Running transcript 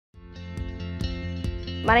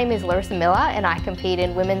My name is Larrissa and I compete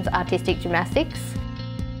in women's artistic gymnastics.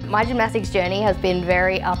 My gymnastics journey has been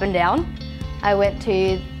very up and down. I went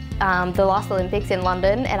to the last Olympics in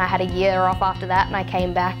London and I had a year off after that, and I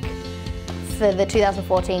came back for the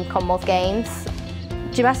 2014 Commonwealth Games.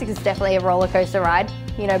 Gymnastics is definitely a roller coaster ride,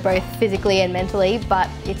 you know, both physically and mentally, but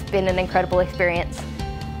it's been an incredible experience.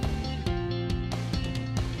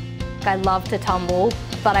 I love to tumble,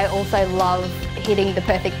 but I also love hitting the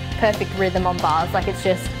perfect rhythm on bars. Like, it's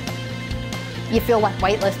just, you feel like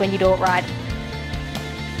weightless when you do it right.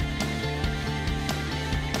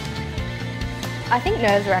 I think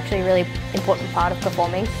nerves are actually a really important part of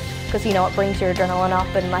performing, because, you know, it brings your adrenaline up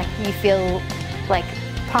and like you feel like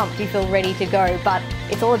pumped, you feel ready to go, but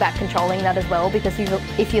it's all about controlling that as well, because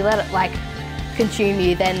if you let it like consume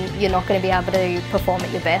you, then you're not going to be able to perform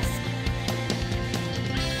at your best.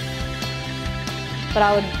 But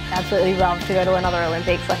I would absolutely love to go to another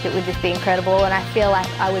Olympics. Like, it would just be incredible, and I feel like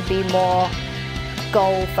I would be more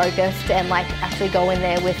goal focused and like actually go in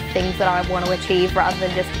there with things that I want to achieve rather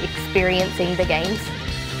than just experiencing the games.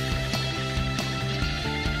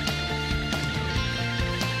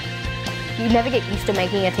 You never get used to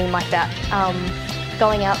making a team like that.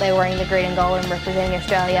 Going out there wearing the green and gold and representing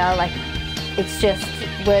Australia, like, it's just,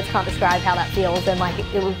 words can't describe how that feels, and like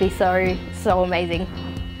it would be so amazing.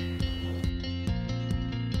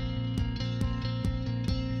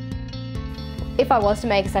 If I was to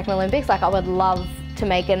make a second Olympics, like, I would love to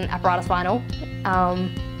make an apparatus final.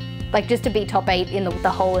 Like, just to be top 8 in the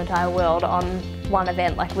whole entire world on one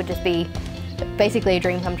event, like, would just be basically a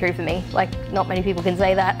dream come true for me. Like, not many people can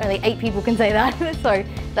say that, only 8 people can say that, so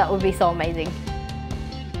that would be so amazing.